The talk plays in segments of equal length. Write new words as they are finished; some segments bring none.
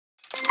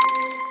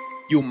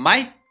You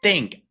might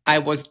think I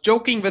was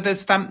joking with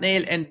this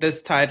thumbnail and this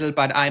title,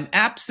 but I'm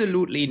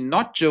absolutely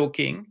not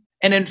joking.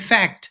 And in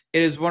fact,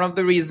 it is one of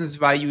the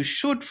reasons why you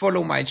should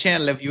follow my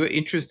channel if you're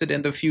interested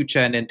in the future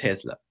and in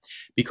Tesla.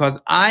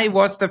 Because I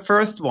was the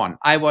first one.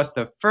 I was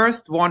the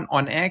first one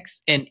on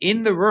X and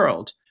in the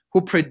world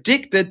who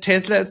predicted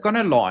Tesla is going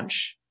to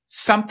launch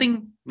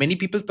something many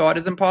people thought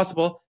is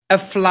impossible, a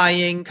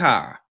flying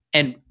car.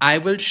 And I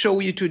will show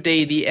you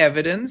today the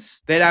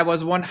evidence that I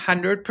was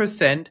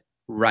 100%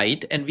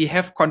 right. And we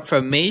have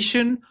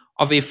confirmation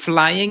of a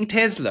flying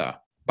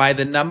Tesla by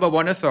the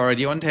 #1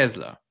 authority on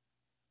Tesla.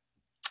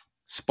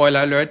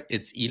 Spoiler alert,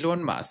 it's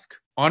Elon Musk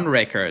on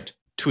record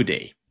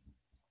today.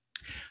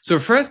 So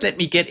first, let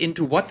me get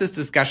into what this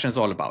discussion is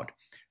all about.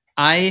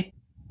 A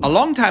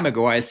long time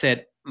ago, I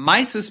said,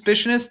 my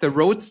suspicion is the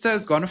Roadster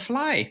is going to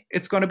fly.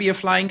 It's going to be a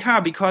flying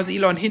car because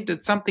Elon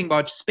hinted something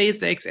about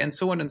SpaceX and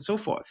so on and so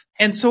forth.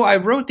 And so I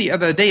wrote the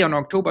other day on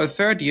October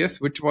 30th,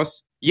 which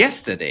was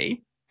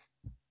yesterday,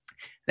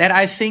 that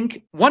I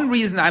think one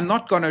reason I'm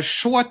not going to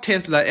short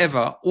Tesla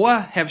ever or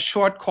have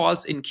short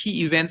calls in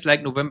key events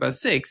like November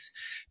 6th,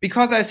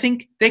 because I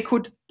think they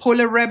could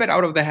pull a rabbit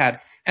out of the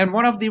hat. And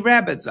one of the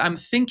rabbits I'm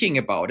thinking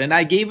about, and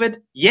I gave it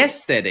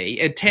yesterday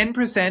a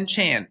 10%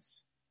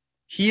 chance.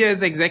 Here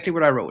is exactly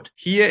what I wrote.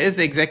 Here is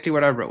exactly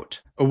what I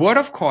wrote. A word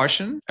of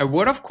caution,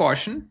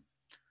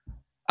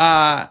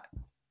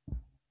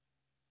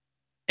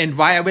 and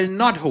why I will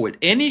not hold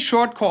any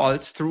short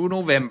calls through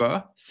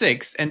November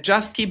 6th and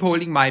just keep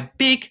holding my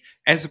big,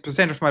 as a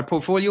percent of my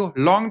portfolio,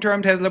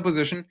 long-term Tesla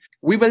position.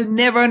 We will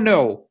never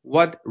know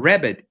what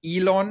rabbit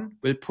Elon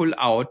will pull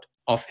out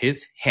of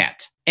his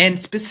hat. And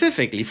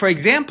specifically, for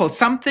example,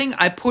 something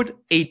I put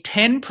a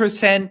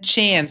 10%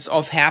 chance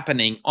of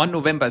happening on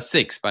November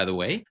 6th, by the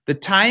way. The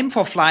time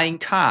for flying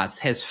cars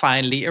has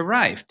finally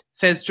arrived,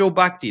 says Joe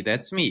Bhakti,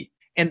 that's me.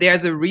 And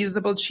there's a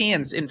reasonable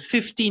chance in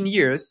 15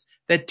 years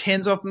that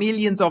tens of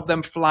millions of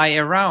them fly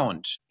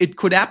around. It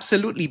could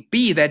absolutely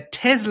be that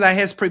Tesla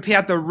has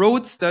prepared the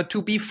Roadster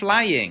to be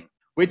flying,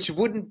 which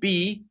wouldn't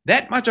be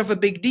that much of a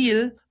big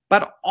deal,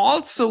 but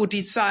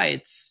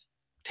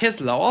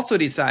Tesla also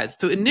decides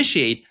to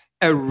initiate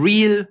a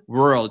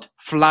real-world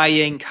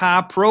flying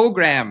car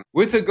program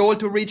with a goal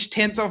to reach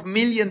tens of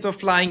millions of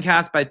flying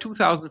cars by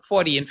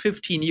 2040 in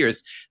 15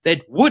 years.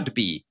 That would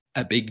be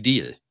a big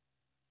deal.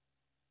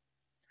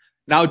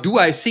 Now, do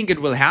I think it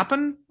will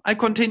happen? I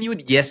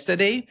continued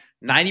yesterday,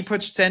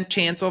 90%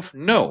 chance of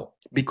no,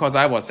 because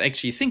I was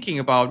actually thinking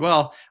about,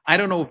 well, I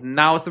don't know if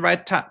now is the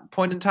right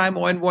point in time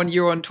or in 1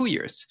 year or in 2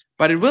 years,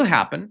 but it will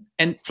happen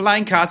and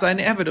flying cars are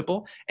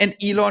inevitable and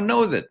Elon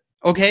knows it.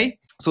 Okay,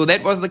 so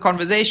that was the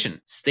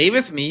conversation. Stay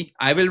with me.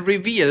 I will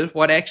reveal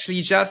what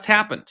actually just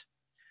happened,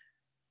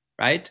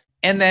 right?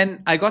 And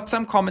then I got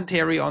some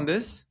commentary on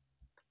this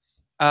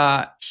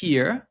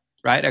here,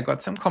 right? I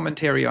got some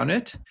commentary on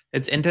it.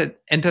 Let's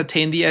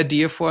entertain the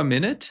idea for a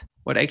minute.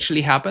 What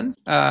actually happens?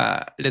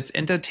 Let's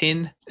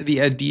entertain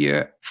the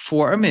idea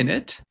for a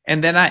minute.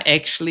 And then I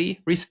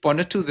actually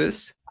responded to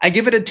this. I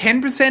give it a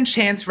 10%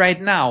 chance right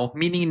now,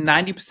 meaning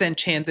 90%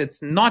 chance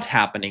it's not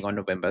happening on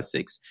November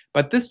 6th.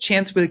 But this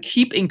chance will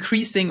keep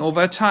increasing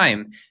over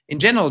time. In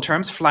general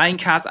terms, flying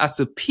cars are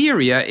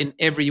superior in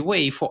every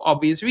way for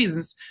obvious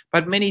reasons,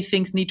 but many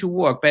things need to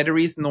work.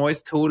 Batteries,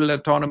 noise, total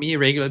autonomy,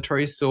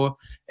 regulatory, so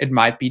it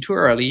might be too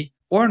early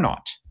or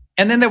not.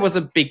 And then there was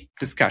a big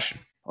discussion.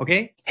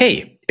 Okay.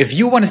 Hey, if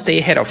you want to stay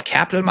ahead of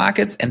capital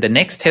markets and the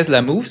next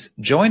Tesla moves,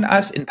 join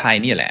us in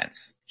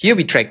Pioneerlands. Here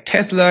we track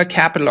Tesla,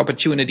 capital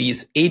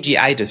opportunities,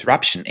 AGI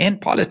disruption, and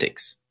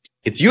politics.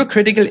 It's your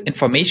critical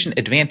information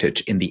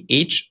advantage in the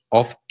age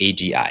of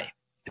AGI.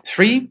 It's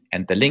free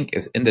and the link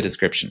is in the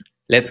description.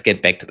 Let's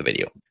get back to the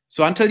video.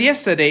 So until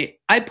yesterday,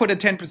 I put a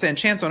 10%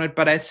 chance on it,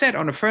 but I said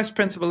on a first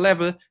principle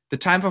level, the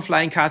time for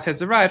flying cars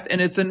has arrived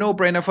and it's a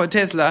no-brainer for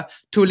Tesla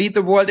to lead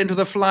the world into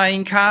the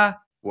flying car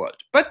world.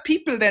 But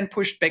people then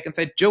pushed back and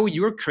said, Joe,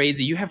 you're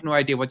crazy. You have no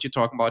idea what you're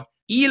talking about.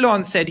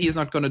 Elon said he's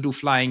not going to do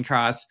flying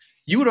cars.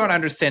 You don't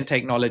understand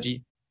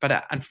technology.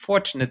 But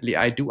unfortunately,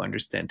 I do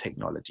understand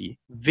technology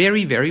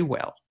very, very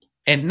well.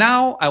 And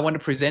now I want to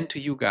present to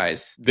you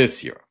guys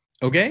this year.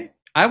 Okay?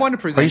 I want to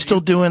present. Are you still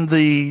doing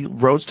the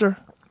Roadster?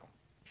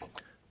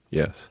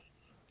 Yes.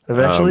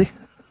 Eventually?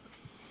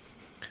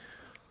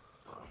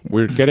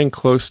 We're getting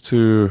close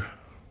to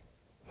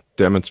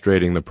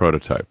demonstrating the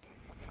prototype.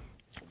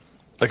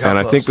 And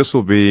I think this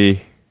will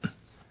be,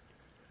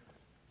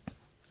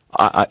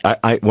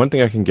 one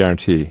thing I can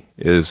guarantee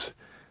is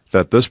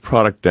that this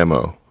product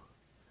demo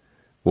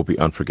will be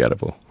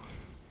unforgettable.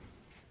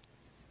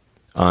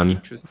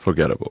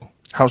 Unforgettable.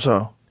 How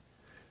so?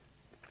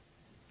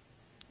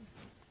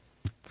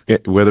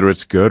 Whether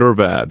it's good or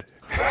bad,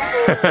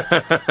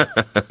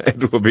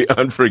 it will be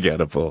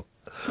unforgettable.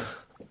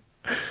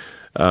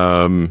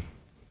 Can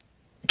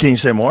you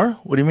say more?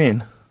 What do you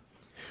mean?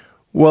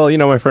 Well, you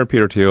know, my friend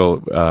Peter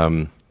Thiel,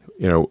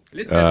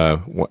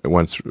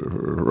 once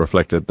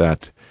reflected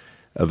that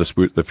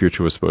the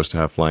future was supposed to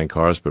have flying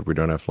cars, but we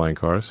don't have flying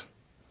cars.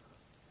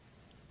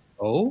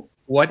 Oh,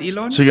 what,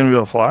 Elon? So you're going to be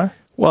able to fly?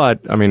 Well,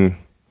 I mean,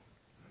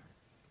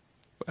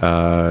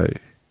 I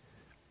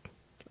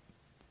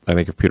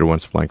think if Peter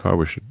wants a flying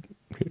car, he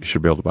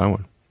should be able to buy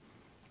one.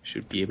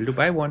 Should be able to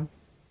buy one.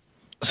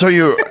 So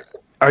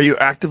are you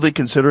actively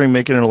considering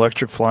making an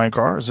electric flying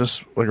car? Is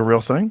this like a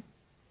real thing?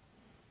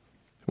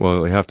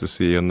 Well, we have to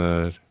see in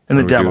the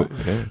demo.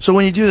 Yeah. So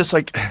when you do this,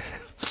 like,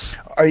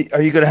 are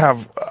you going to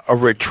have a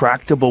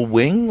retractable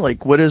wing?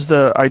 Like, what is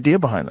the idea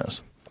behind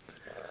this?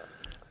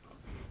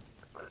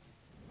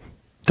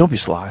 Don't be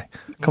sly.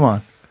 Come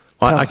on.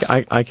 Well,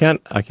 I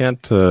can't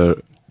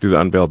do the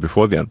unveil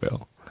before the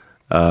unveil.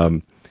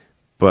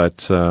 But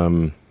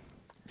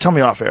tell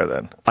me off air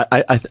then.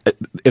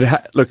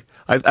 Look,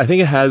 I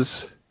think it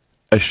has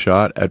a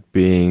shot at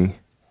being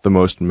the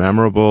most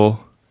memorable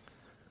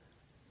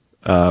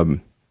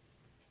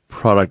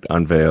product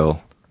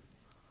unveil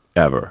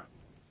ever.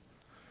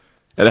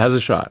 It has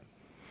a shot.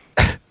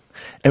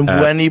 And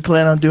when do you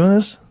plan on doing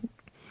this?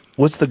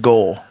 What's the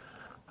goal?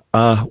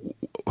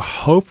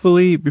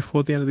 Hopefully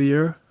before the end of the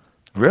year.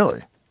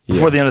 Really? Yeah.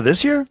 Before the end of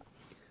this year?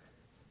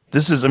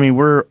 This is, I mean,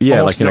 we're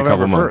like in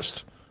November a couple 1st.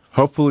 months.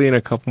 Hopefully in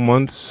a couple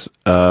months.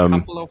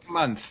 Couple of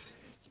months.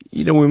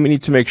 We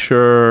need to make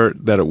sure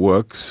that it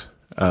works.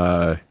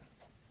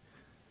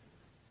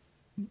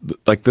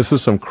 Like this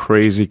is some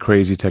crazy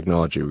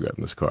technology we got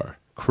in this car.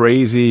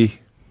 Crazy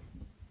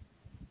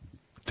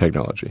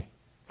technology.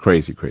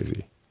 Crazy.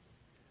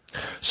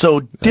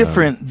 So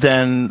different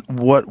than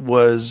what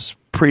was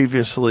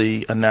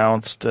previously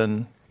announced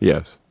and...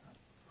 Yes.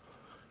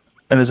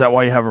 And is that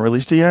why you haven't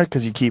released it yet?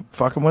 Because you keep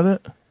fucking with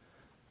it?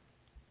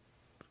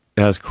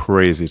 It has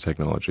crazy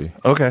technology.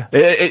 Okay.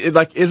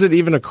 Like, is it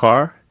even a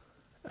car?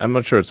 I'm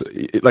not sure.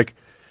 It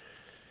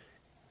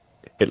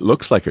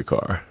looks like a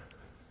car.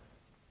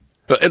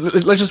 But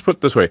let's just put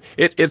it this way.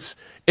 It's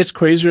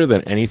crazier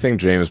than anything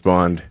James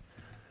Bond.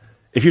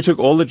 If you took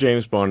all the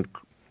James Bond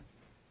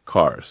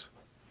cars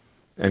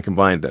and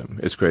combined them,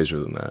 it's crazier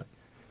than that.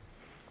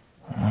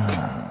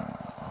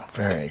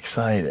 Very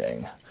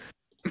exciting.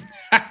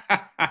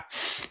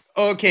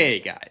 Okay,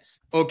 guys.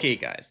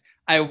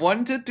 I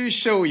wanted to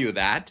show you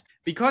that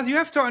because you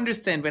have to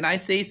understand when I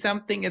say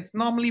something, it's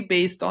normally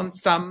based on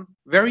some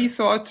very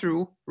thought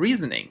through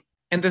reasoning.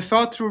 And the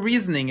thought through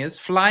reasoning is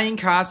flying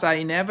cars are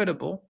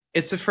inevitable.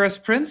 It's a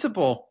first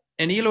principle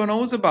and Elon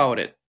knows about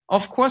it.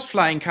 Of course,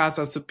 flying cars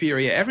are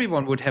superior.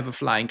 Everyone would have a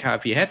flying car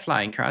if you had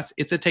flying cars.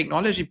 It's a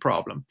technology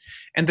problem.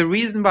 And the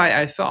reason why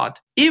I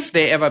thought if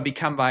they ever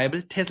become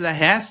viable, Tesla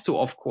has to,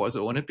 of course,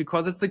 own it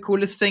because it's the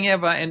coolest thing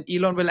ever and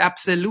Elon will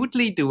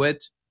absolutely do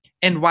it.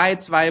 And why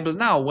it's viable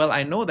now? Well,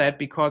 I know that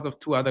because of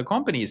two other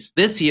companies.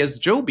 This here's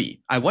Joby.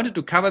 I wanted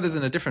to cover this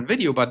in a different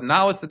video, but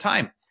now is the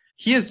time.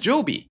 Here's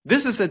Joby.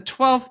 This is a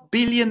 $12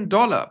 billion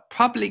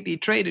publicly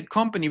traded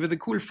company with a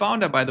cool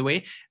founder, by the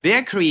way.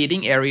 They're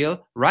creating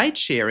aerial ride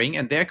sharing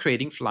and they're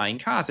creating flying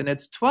cars. And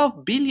it's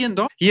 $12 billion.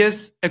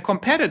 Here's a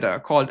competitor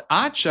called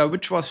Archer,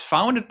 which was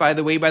founded, by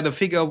the way, by the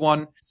Figure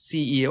One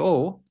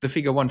CEO, the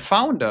Figure One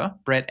founder,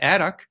 Brad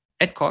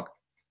Adcock.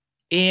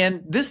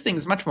 And this thing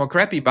is much more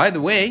crappy. By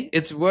the way,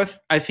 it's worth,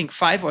 I think,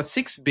 5 or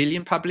 6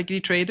 billion publicly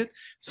traded.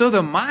 So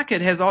the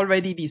market has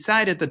already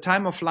decided the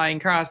time of flying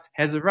cars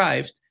has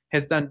arrived,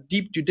 has done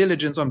deep due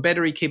diligence on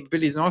battery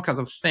capabilities and all kinds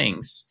of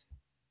things.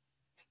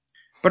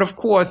 But of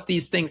course,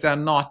 these things are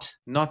not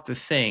the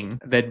thing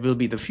that will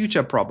be the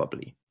future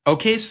probably.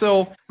 Okay,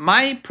 so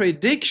my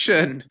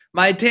prediction,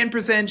 my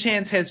 10%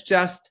 chance has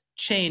just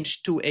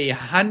changed to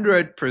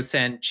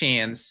 100%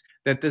 chance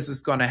that this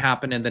is going to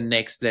happen in the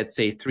next, let's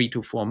say, 3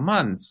 to 4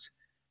 months.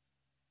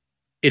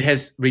 It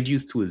has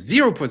reduced to a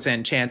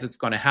 0% chance it's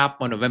going to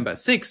happen on November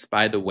 6th,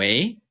 by the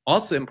way.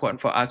 Also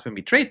important for us when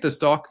we trade the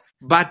stock.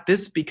 But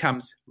this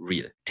becomes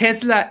real.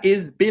 Tesla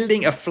is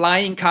building a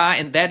flying car,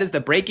 and that is the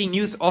breaking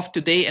news of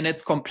today, and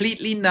it's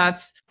completely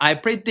nuts. I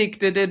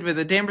predicted it with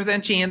a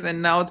 10% chance,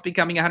 and now it's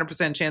becoming a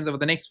 100% chance over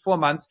the next 4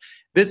 months.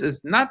 This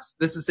is nuts.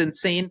 This is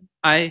insane.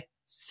 I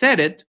said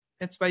it.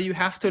 That's why you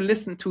have to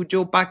listen to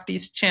Joe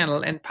Bhakti's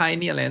channel and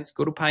Pioneerlands.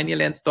 Go to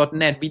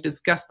pioneerlands.net. We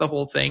discussed the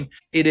whole thing.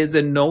 It is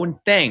a known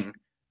thing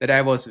that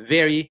I was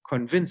very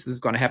convinced this is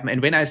going to happen.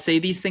 And when I say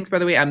these things, by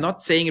the way, I'm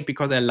not saying it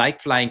because I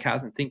like flying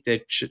cars and think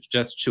that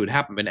should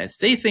happen. When I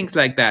say things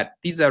like that,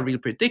 these are real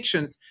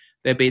predictions.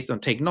 They're based on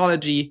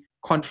technology,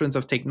 confluence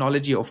of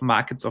technology, of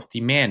markets of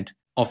demand,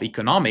 of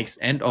economics,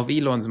 and of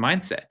Elon's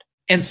mindset.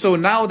 And so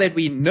now that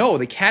we know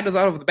the cat is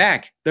out of the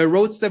bag, the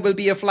Roadster will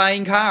be a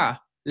flying car.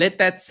 Let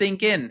that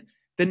sink in.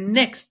 The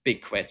next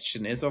big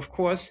question is, of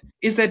course,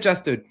 is that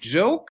just a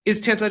joke?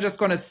 Is Tesla just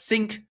going to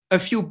sink a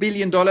few $1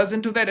 billion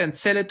into that and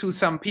sell it to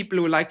some people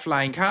who like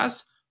flying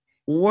cars?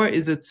 Or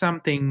is it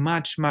something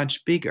much,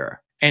 much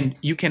bigger? And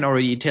you can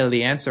already tell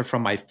the answer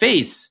from my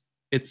face.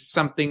 It's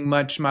something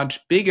much,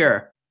 much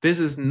bigger. This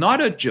is not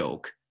a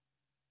joke.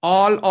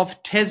 All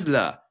of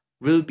Tesla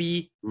will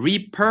be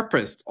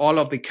repurposed, all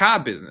of the car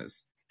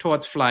business,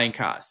 towards flying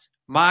cars.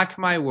 Mark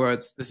my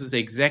words, this is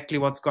exactly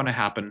what's going to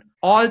happen.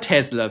 All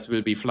Teslas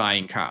will be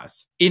flying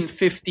cars in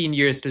 15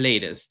 years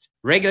latest.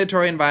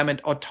 Regulatory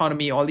environment,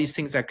 autonomy, all these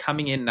things are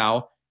coming in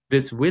now.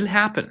 This will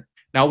happen.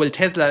 Now, will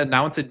Tesla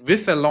announce it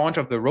with the launch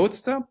of the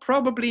Roadster?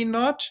 Probably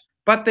not,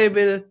 but they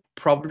will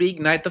probably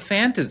ignite the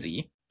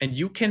fantasy. And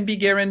you can be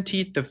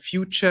guaranteed the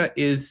future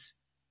is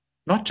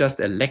not just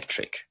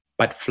electric,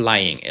 but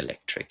flying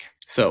electric.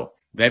 So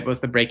that was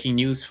the breaking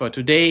news for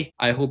today.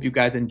 I hope you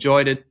guys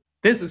enjoyed it.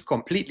 This is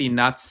completely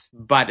nuts,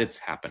 but it's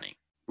happening.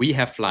 We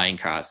have flying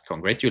cars.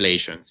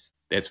 Congratulations.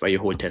 That's why you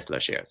hold Tesla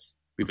shares.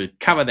 We will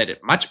cover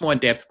that much more in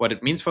depth, what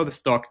it means for the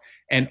stock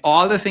and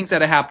all the things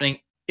that are happening.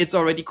 It's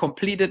already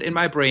completed in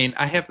my brain.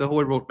 I have the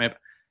whole roadmap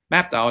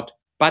mapped out,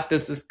 but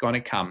this is going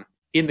to come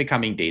in the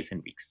coming days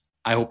and weeks.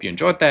 I hope you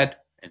enjoyed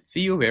that and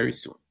see you very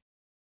soon.